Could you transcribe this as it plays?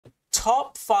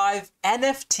top 5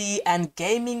 NFT and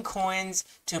gaming coins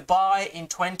to buy in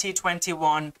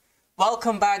 2021.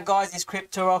 Welcome back, guys. It's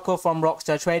Crypto Rocko from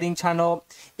Rockstar Trading Channel.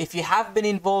 If you have been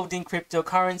involved in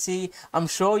cryptocurrency, I'm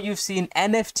sure you've seen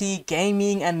NFT,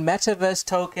 gaming and metaverse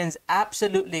tokens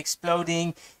absolutely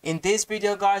exploding. In this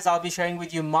video, guys, I'll be sharing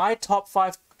with you my top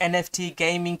 5 NFT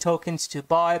gaming tokens to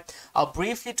buy. I'll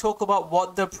briefly talk about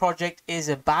what the project is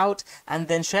about and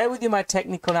then share with you my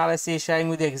technical analysis, sharing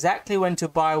with you exactly when to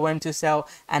buy, when to sell,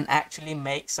 and actually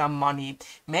make some money.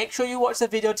 Make sure you watch the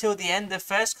video till the end. The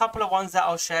first couple of ones that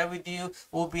I'll share with you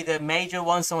will be the major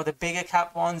ones, some of the bigger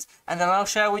cap ones, and then I'll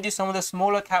share with you some of the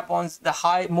smaller cap ones,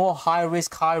 the more high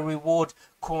risk, high reward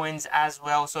coins as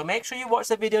well. So make sure you watch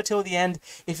the video till the end.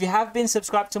 If you have been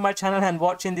subscribed to my channel and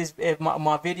watching this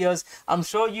my videos, I'm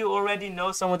sure you already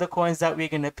know some of the coins that we're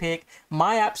gonna pick.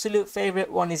 My absolute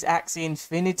favorite one is Axie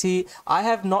Infinity. I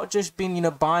have not just been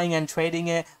buying and trading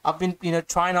it. I've been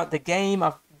trying out the game.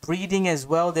 I've breeding as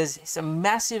well. There's some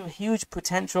massive, huge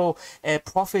potential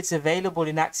profits available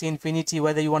in Axie Infinity,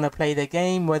 whether you want to play the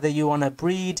game, whether you want to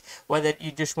breed, whether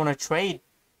you just want to trade.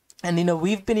 And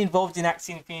we've been involved in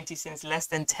Axie Infinity since less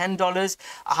than $10.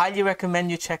 I highly recommend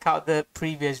you check out the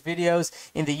previous videos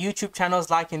in the YouTube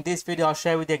channels. Like in this video, I'll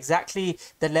share with you exactly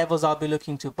the levels I'll be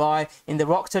looking to buy. In the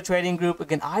Rockstar Trading Group,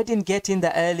 again, I didn't get in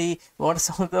that early.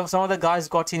 Some of the guys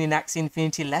got in Axie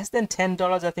Infinity less than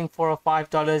 $10, I think $4 or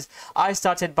 $5. I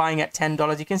started buying at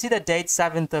 $10. You can see the date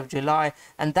 7th of July,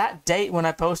 and that date when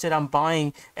I posted I'm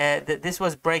buying, this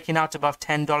was breaking out above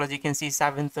 $10. You can see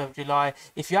 7th of July.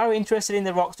 If you are interested in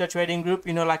the Rockstar Trading Group,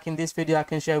 like in this video, I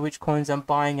can share which coins I'm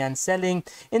buying and selling.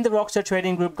 In the Rockstar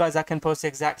Trading Group, guys, I can post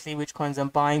exactly which coins I'm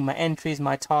buying, my entries,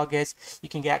 my targets. You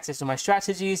can get access to my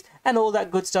strategies and all that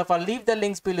good stuff. I'll leave the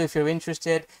links below if you're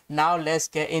interested. Now let's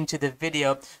get into the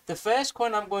video. The first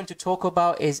coin I'm going to talk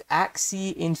about is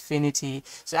Axie Infinity.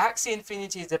 So Axie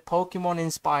Infinity is a Pokemon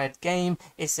inspired game.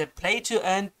 It's a play to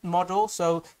earn model,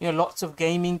 so lots of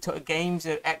games,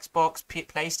 Xbox,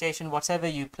 PlayStation, whatever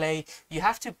you play, you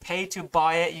have to pay to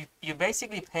buy it. You're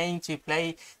basically paying to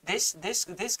play. This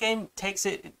game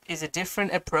is a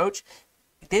different approach.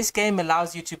 This game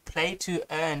allows you to play to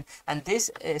earn, and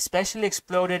this especially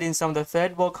exploded in some of the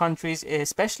third world countries,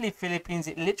 especially Philippines.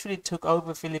 It literally took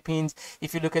over Philippines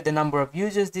if you look at the number of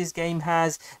users this game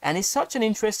has, and it's such an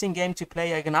interesting game to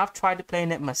play. Again, I've tried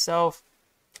playing it myself.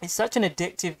 It's such an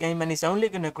addictive game, and it's only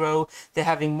going to grow. They're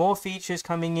having more features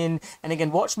coming in. And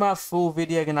again, watch my full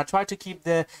video. Again, I try to keep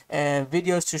the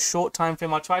videos to short time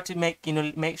frame. I try to make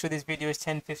sure this video is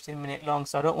 10-15 minute long,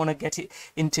 so I don't want to get it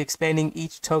into explaining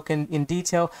each token in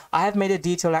detail. I have made a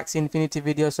detailed Axie Infinity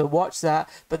video, so watch that.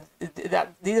 But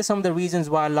these are some of the reasons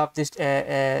why I love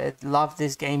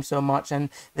this game so much.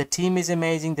 And the team is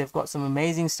amazing. They've got some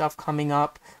amazing stuff coming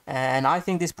up, and I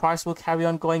think this price will carry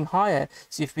on going higher.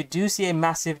 So if we do see a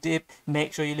massive dip,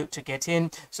 make sure you look to get in.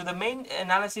 So the main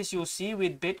analysis you'll see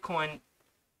with Bitcoin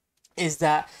is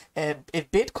that if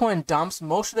Bitcoin dumps,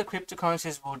 most of the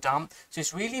cryptocurrencies will dump. So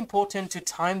it's really important to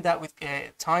time that with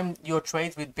time your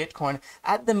trades with Bitcoin.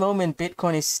 At the moment,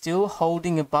 Bitcoin is still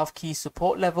holding above key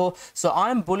support level, so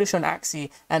I'm bullish on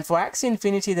Axie. And for Axie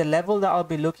Infinity, the level that I'll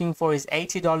be looking for is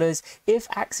 $80. If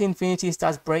Axie Infinity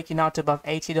starts breaking out above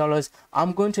 $80,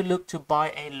 I'm going to look to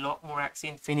buy a lot more Axie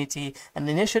Infinity. And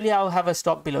initially, I'll have a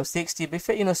stop below 60. But if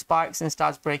it spikes and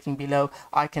starts breaking below,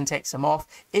 I can take some off.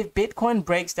 If Bitcoin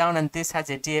breaks down and this has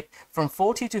a dip from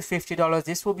 $40 to $50,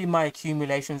 this will be my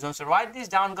accumulation zone. So write this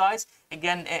down, guys.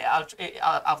 Again,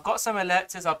 I've got some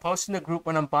alerts. I'll post in the group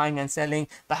when I'm buying and selling,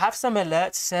 but have some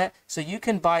alerts set so you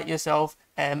can buy it yourself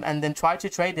and then try to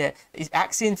trade it. Is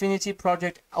Axie Infinity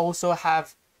project also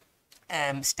have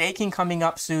staking coming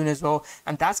up soon as well,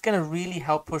 and that's going to really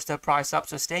help push the price up.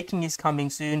 So staking is coming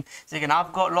soon. So again,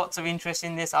 I've got lots of interest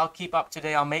in this. I'll keep up to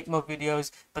date. I'll make more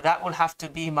videos, but that will have to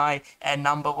be my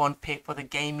 #1 pick for the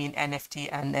gaming NFT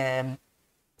and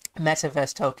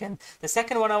metaverse token. The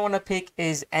second one I want to pick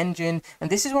is Engine, and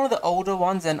this is one of the older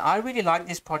ones, and I really like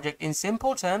this project. In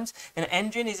simple terms, an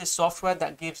Engine is a software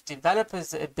that gives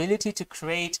developers the ability to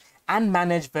create and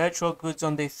manage virtual goods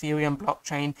on the Ethereum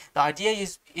blockchain. The idea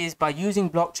is by using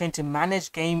blockchain to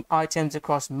manage game items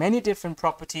across many different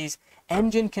properties,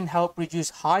 Engine can help reduce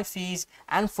high fees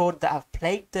and fraud that have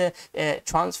plagued the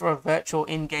transfer of virtual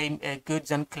in-game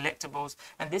goods and collectibles.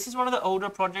 And this is one of the older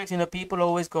projects. People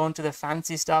always go into the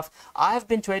fancy stuff. I have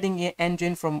been trading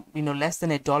Engine from less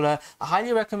than $1. I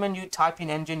highly recommend you type in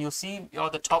Engine. You'll see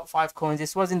the top 5 coins.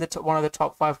 This was in the one of the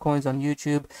top 5 coins on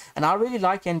YouTube, and I really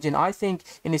like Engine. I think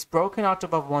it's broken out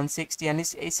above 160, and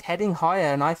it's heading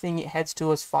higher, and I think it heads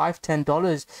towards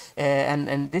 $5-10.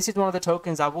 And this is one of the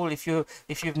tokens I will, if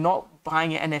you've not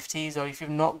buying NFTs, or if you've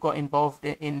not got involved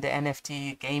in the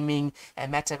NFT gaming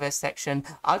and metaverse section,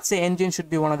 I'd say Engine should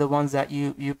be one of the ones that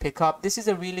you pick up. This is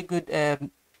a really good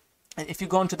if you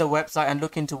go onto the website and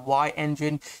look into why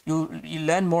Engine, you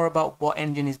learn more about what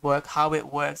Engine is how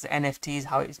it works, the NFTs,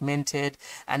 how it's minted,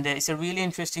 and it's a really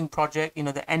interesting project. You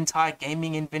know, the entire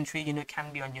gaming inventory, you know,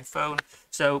 can be on your phone.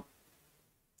 So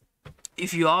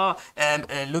if you are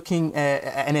looking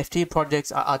at NFT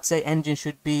projects, I'd say Engine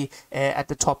should be at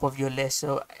the top of your list.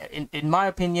 So in my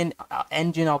opinion,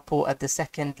 Engine I'll put at the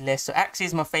second list. So Axie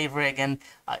is my favorite. Again,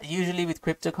 usually with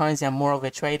crypto coins, I'm more of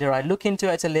a trader. I look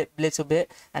into it a little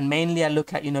bit, and mainly I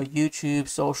look at, you know, YouTube,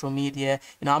 social media.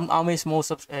 You know, I'm a small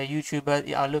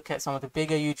YouTuber. I look at some of the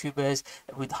bigger YouTubers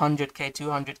with 100k,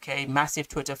 200k, massive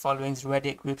Twitter followings,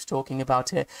 Reddit groups talking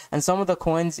about it. And some of the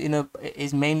coins, you know,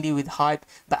 is mainly with hype.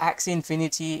 But Axie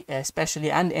Infinity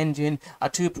especially and Engine are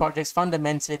two projects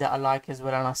fundamentally that I like as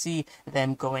well, and I see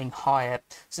them going higher.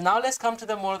 So now let's come to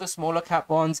the more of the smaller cap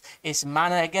ones. It's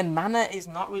Mana. Again, Mana is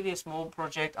not really a small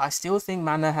project. I still think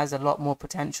Mana has a lot more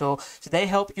potential. So they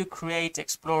help you create,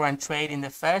 explore and trade in the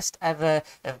first ever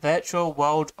virtual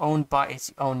world owned by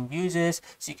its own users,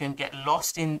 so you can get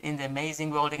lost in the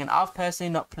amazing world. Again, I've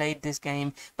personally not played this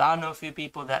game, but I know a few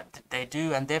people that they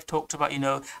do, and they've talked about, you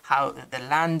know, how the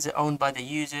lands are owned by the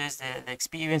users. The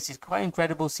experience is quite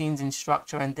incredible, scenes in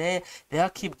structure, and they'll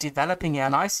keep developing it.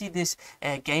 And I see this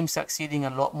game succeeding a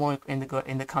lot more in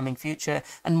the coming future.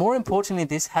 And more importantly,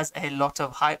 this has a lot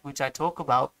of hype, which I talk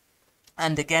about.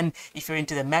 And again, if you're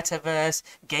into the metaverse,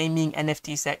 gaming,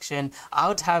 NFT section, I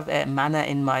would have Mana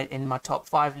in my top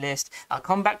 5 list. I'll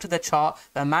come back to the chart,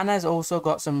 but Mana has also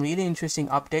got some really interesting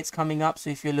updates coming up.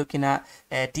 So if you're looking at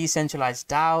decentralized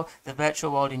DAO, the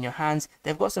virtual world in your hands,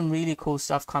 they've got some really cool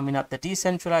stuff coming up. The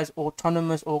decentralized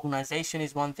autonomous organization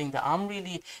is one thing that I'm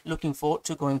really looking forward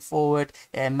to going forward.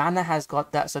 Mana has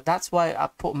got that, so that's why I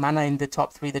put Mana in the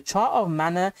top 3. The chart of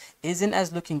Mana isn't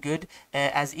as looking good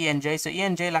as ENJ. So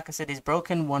ENJ, like I said, is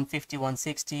broken 150,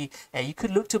 160. You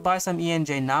could look to buy some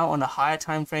ENJ now on a higher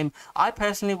time frame. I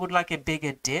personally would like a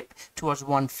bigger dip towards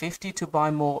 150 to buy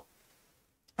more.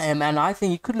 And I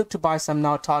think you could look to buy some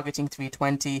now targeting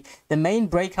 320. The main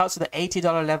breakouts of the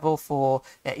 $80 level for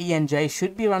ENJ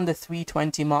should be around the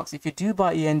 320 marks. If you do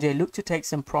buy ENJ, look to take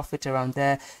some profit around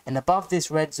there. And above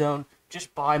this red zone,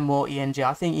 just buy more ENJ.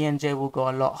 I think ENJ will go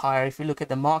a lot higher. If you look at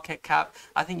the market cap,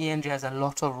 I think ENJ has a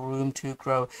lot of room to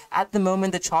grow. At the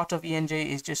moment, the chart of ENJ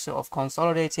is just sort of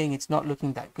consolidating. It's not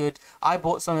looking that good. I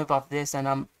bought some above this, and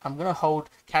I'm gonna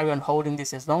carry on holding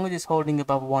this as long as it's holding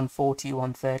above 140,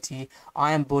 130.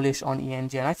 I am bullish on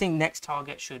ENJ, and I think next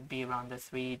target should be around the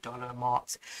 $3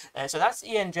 marks. So that's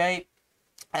ENJ.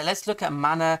 Let's look at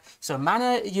Mana. So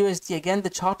Mana USD, again, the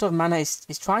chart of Mana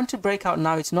is trying to break out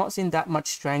now. It's not seen that much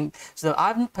strength. So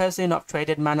I've personally not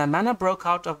traded Mana. Mana broke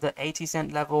out of the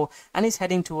 80-cent level and is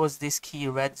heading towards this key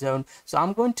red zone. So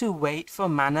I'm going to wait for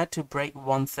Mana to break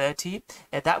 130.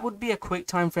 That would be a quick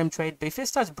time frame trade. But if it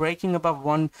starts breaking above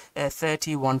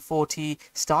 130, 140,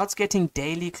 starts getting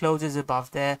daily closes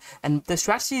above there. And the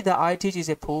strategy that I teach is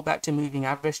a pullback to moving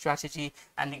average strategy.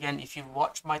 And again, if you've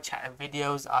watched my chat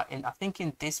videos, I think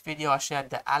in this video I shared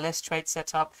the Alice trade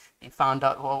setup. You found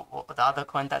out what the other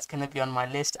coin that's going to be on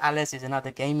my list. Alice is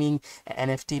another gaming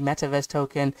NFT metaverse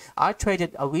token. I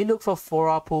traded, we look for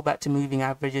 4-hour pullback to moving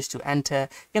averages to enter.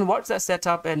 You can watch that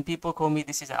setup, and people call me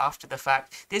this is after the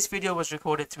fact. This video was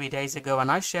recorded 3 days ago, and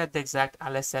I shared the exact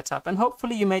Alice setup, and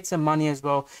hopefully you made some money as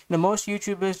well. You know, most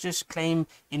YouTubers just claim,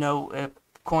 you know,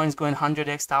 coins going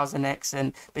 100x, 1000x,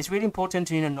 and it's really important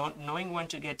to, you know, knowing when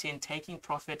to get in, taking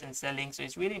profit and selling. So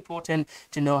it's really important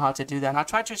to know how to do that, and I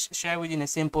try to share with you in a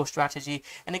simple strategy.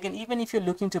 And again, even if you're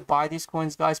looking to buy these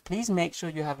coins, guys, please make sure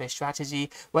you have a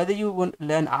strategy. Whether you want to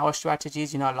learn our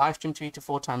strategies, you know, I live stream 3 to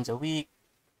 4 times a week.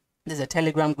 There's a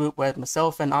Telegram group where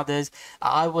myself and others,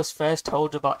 I was first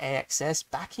told about AXS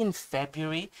back in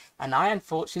February, and I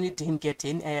unfortunately didn't get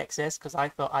in AXS because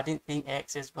I didn't think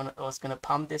AXS was gonna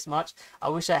pump this much. I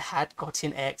wish I had got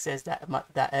in AXS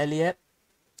that earlier.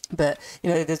 But, you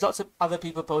know, there's lots of other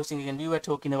people posting, and we were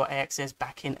talking about AXS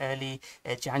back in early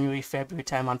January, February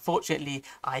time. Unfortunately,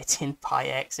 I didn't buy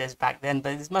AXS back then,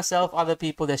 but it's myself, other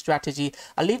people, their strategy.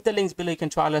 I'll leave the links below. You can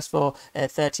trial us for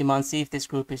 30 months, see if this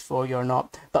group is for you or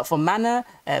not. But for Mana,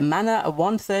 Mana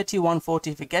 130,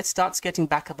 140, if it starts getting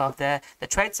back above there, the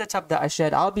trade setup that I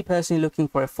shared, I'll be personally looking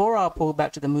for a 4-hour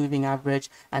pullback to the moving average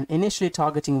and initially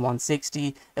targeting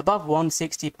 160. Above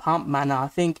 160, pump Mana. I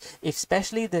think,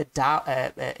 especially the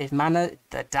DAO, if Mana,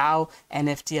 the DAO,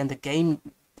 NFT, and the game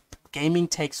gaming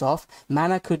takes off,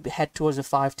 Mana could head towards the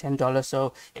 $5-10.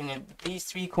 So these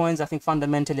three coins I think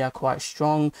fundamentally are quite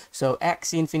strong. So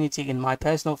Axie Infinity, in my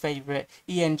personal favorite,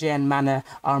 ENJ and Mana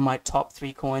are my top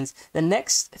three coins. The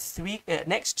next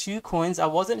two coins, I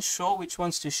wasn't sure which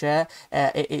ones to share.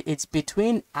 It's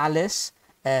between Alice,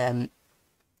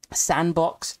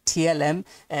 Sandbox, TLM.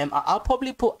 I'll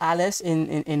probably put Alice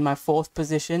in my fourth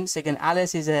position. So again,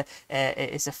 Alice is a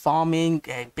farming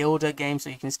builder game, so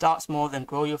you can start small, then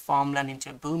grow your farmland into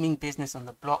a booming business on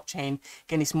the blockchain.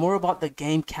 Again, it's more about the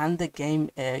game. Can the game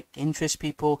interest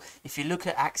people? If you look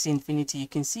at Axie Infinity, you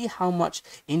can see how much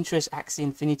interest Axie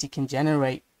Infinity can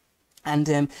generate.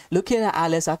 And looking at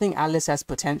Alice, I think Alice has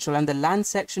potential, and the land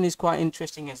section is quite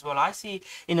interesting as well. I see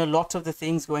in a lot of the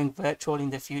things going virtual in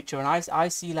the future, and I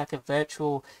see like a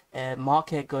virtual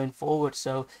market going forward.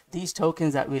 So these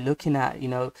tokens that we're looking at,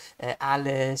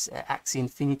 Alice, Axie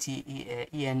Infinity,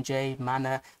 ENJ,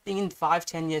 Mana, I think in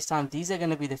 5-10 years time, these are going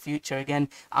to be the future. Again,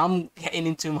 I'm getting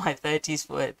into my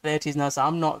 30s now, so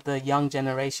I'm not the young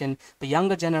generation. The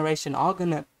younger generation are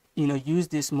going to use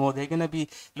this more. They're going to be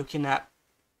looking at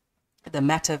the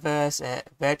metaverse,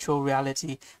 virtual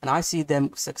reality, and I see them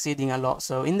succeeding a lot.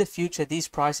 So in the future, these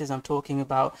prices I'm talking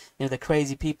about, the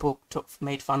crazy people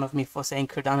made fun of me for saying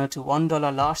Cardano to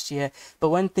 $1 last year, but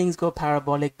when things go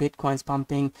parabolic, Bitcoin's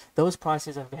pumping, those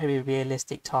prices are very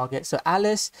realistic targets. So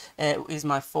Alice is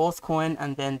my fourth coin,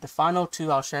 and then the final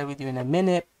two I'll share with you in a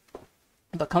minute.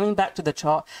 But coming back to the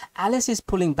chart, Alice is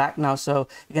pulling back now. So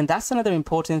again, that's another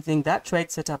important thing. That trade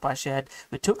setup I shared,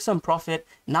 we took some profit.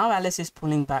 Now Alice is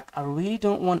pulling back. I really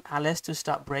don't want Alice to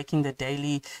start breaking the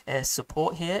daily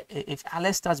support here. If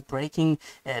Alice starts breaking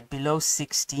below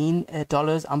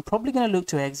 $16, I'm probably going to look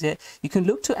to exit. You can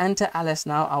look to enter Alice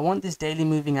now. I want this daily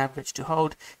moving average to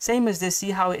hold. Same as this.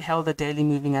 See how it held the daily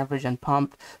moving average and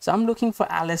pumped. So I'm looking for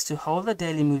Alice to hold the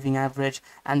daily moving average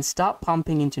and start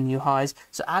pumping into new highs.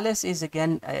 So Alice is again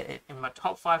in my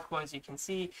top 5 coins. You can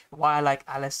see why I like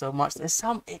Alice so much. There's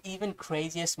some even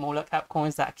crazier smaller cap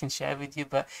coins that I can share with you,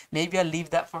 but maybe I'll leave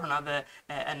that for another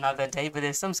day. But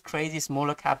there's some crazy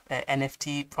smaller cap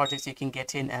NFT projects you can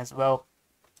get in as well.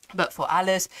 But for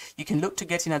Alice, you can look to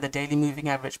get in at the daily moving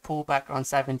average pullback around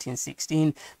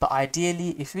 17-16. But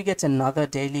ideally, if we get another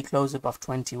daily close above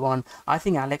 21, I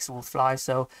think Alice will fly.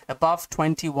 So above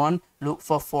 21, look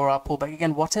for 4-hour pullback.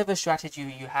 Again, whatever strategy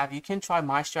you have, you can try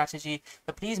my strategy,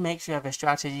 but please make sure you have a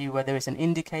strategy where there is an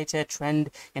indicator, trend,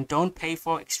 and don't pay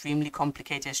for extremely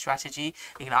complicated strategy.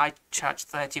 Again, I charge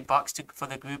 $30 for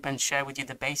the group and share with you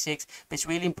the basics, but it's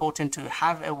really important to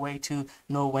have a way to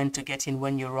know when to get in,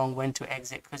 when you're wrong, when to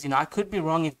exit. Because I could be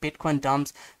wrong. If Bitcoin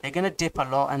dumps, they're going to dip a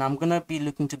lot, and I'm going to be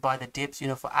looking to buy the dips.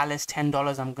 For Alice,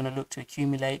 $10, I'm going to look to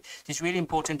accumulate. It's really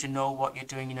important to know what you're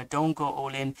doing. Don't go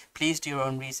all in. Please do your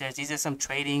own research. These are some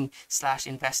trading /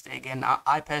 investor. Again,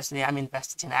 I personally am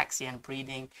invested in Axie and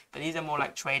breeding, but these are more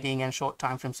like trading and short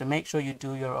time frames. So make sure you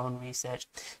do your own research.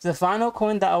 So the final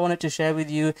coin that I wanted to share with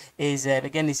you is,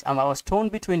 again, I was torn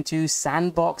between two,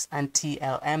 Sandbox and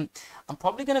TLM. I'm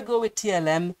probably going to go with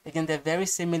TLM. Again, they're very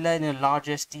similar in the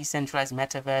largest decentralized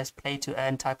metaverse, play to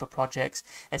earn type of projects.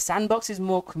 Sandbox is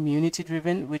more community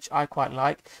driven, which I quite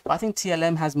like, but I think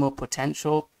TLM has more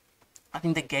potential. I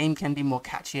think the game can be more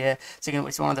catchier. So again,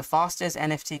 it's one of the fastest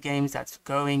NFT games that's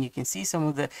going. You can see some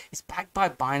of it's backed by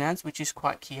Binance, which is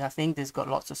quite key. I think there's got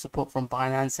lots of support from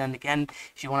Binance. And again,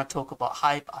 if you want to talk about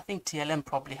hype, I think TLM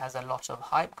probably has a lot of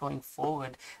hype going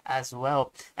forward as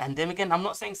well. And then again, I'm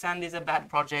not saying Sand is a bad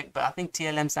project, but I think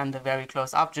TLM Sand are very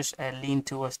close. I've just leaned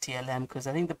towards TLM because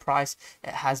I think the price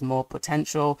has more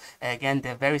potential. Again,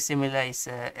 they're very similar. It's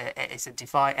a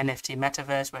DeFi NFT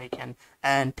metaverse where you can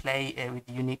earn, play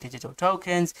with unique digital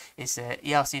tokens. It's a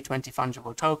ERC20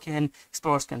 fungible token.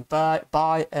 Explorers can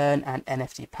buy, earn, and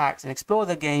NFT packs and explore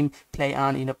the game, play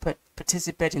on,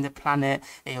 participate in the planet,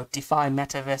 DeFi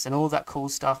metaverse, and all that cool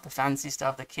stuff, the fancy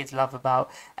stuff the kids love about.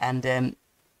 And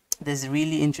there's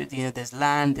really interesting, there's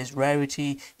land, there's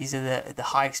rarity. These are the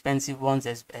high expensive ones.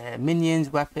 There's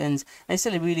minions, weapons, and it's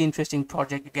still a really interesting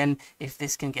project. Again, if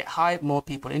this can get hype, more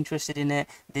people interested in it,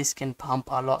 this can pump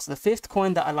a lot. So the fifth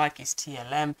coin that I like is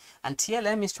TLM, and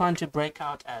TLM is trying to break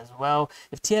out as well.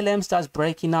 If TLM starts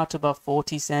breaking out above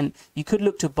 40 cent, you could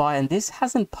look to buy, and this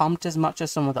hasn't pumped as much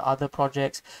as some of the other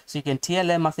projects. So you can,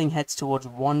 TLM I think heads towards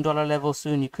 $1 level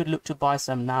soon. You could look to buy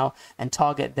some now and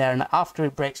target there, and after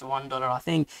it breaks $1, I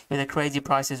think with the crazy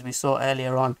prices we saw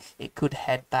earlier on, it could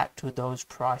head back to those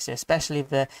prices, especially if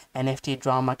the NFT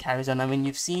drama carries on. I mean,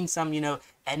 you've seen some,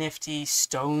 NFT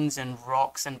stones and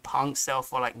rocks and punks sell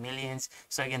for like millions.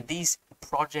 So again, these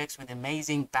projects with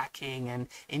amazing backing and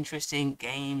interesting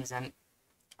games and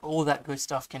all that good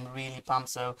stuff can really pump.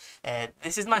 So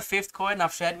this is my fifth coin.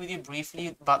 I've shared with you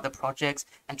briefly about the projects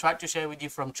and tried to share with you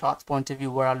from charts point of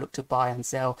view where I look to buy and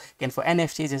sell. Again, for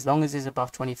NFTs, as long as it's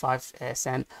above 25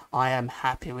 cent, I am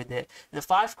happy with it. The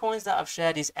five coins that I've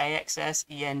shared is AXS,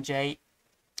 ENJ,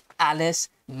 Alice,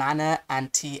 Mana,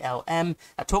 and TLM.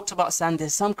 I talked about Sand.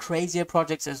 There's some crazier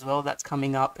projects as well that's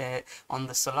coming up on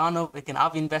the Solana. Again,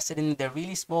 I've invested in. They're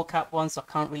really small cap ones, so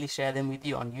I can't really share them with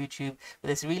you on YouTube. But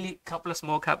there's really a couple of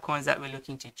small cap coins that we're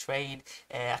looking to trade.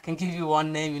 I can give you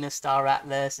one name, you know, Star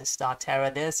Atlas, Star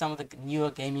Terra. There's some of the newer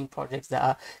gaming projects that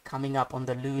are coming up on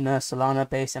the Luna Solana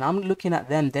base, and I'm looking at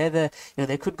them. They're the, you know,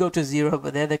 they could go to zero,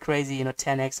 but they're the crazy, you know,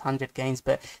 10x, 100 gains.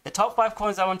 But the top five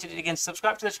coins I wanted to, again,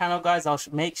 subscribe to the channel, guys. I'll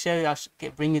make sure I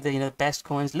bring you the, you know, best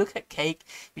coins. Look at Cake.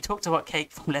 We talked about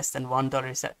Cake from less than $1.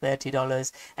 It's at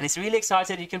 $30, and it's really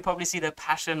excited. You can probably see the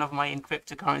passion of my in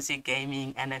cryptocurrency,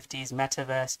 gaming, NFTs,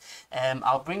 metaverse.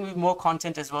 I'll bring you more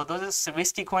content as well. Those are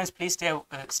risky coins. Please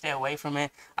stay away from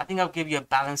it. I think I'll give you a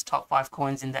balanced top five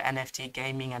coins in the NFT,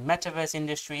 gaming, and metaverse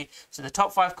industry. So the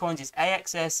top five coins is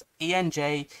AXS,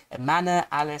 ENJ, Mana,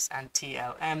 Alice, and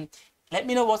TLM. Let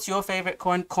me know what's your favorite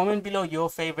coin. Comment below your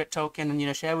favorite token, and, you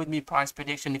know, share with me price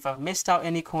prediction. If I've missed out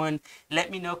any coin, let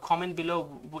me know. Comment below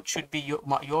what should be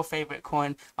your favorite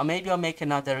coin, or maybe I'll make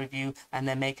another review and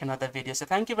then make another video. So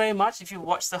thank you very much if you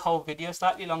watched the whole video,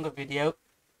 slightly longer video.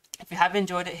 If you have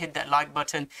enjoyed it, hit that like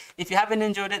button. If you haven't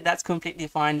enjoyed it, that's completely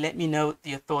fine. Let me know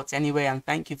your thoughts anyway, and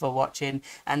thank you for watching.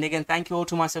 And again, thank you all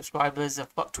to my subscribers.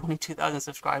 I've got 22,000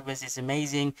 subscribers. It's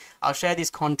amazing. I'll share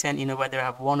this content, you know, whether I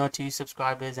have 1 or 2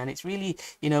 subscribers, and it's really,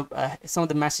 you know, some of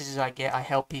the messages I get, I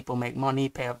help people make money,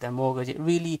 pay off their mortgage. It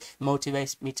really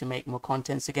motivates me to make more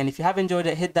content. So again, if you have enjoyed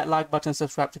it, hit that like button,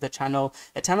 subscribe to the channel,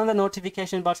 turn on the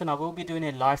notification button. I will be doing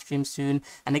a live stream soon.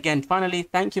 And again, finally,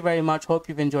 thank you very much. Hope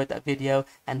you've enjoyed that video,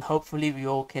 and hopefully we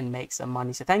all can make some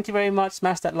money. So thank you very much.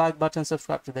 Smash that like button,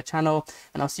 subscribe to the channel,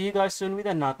 and I'll see you guys soon with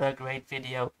another great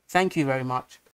video. Thank you very much.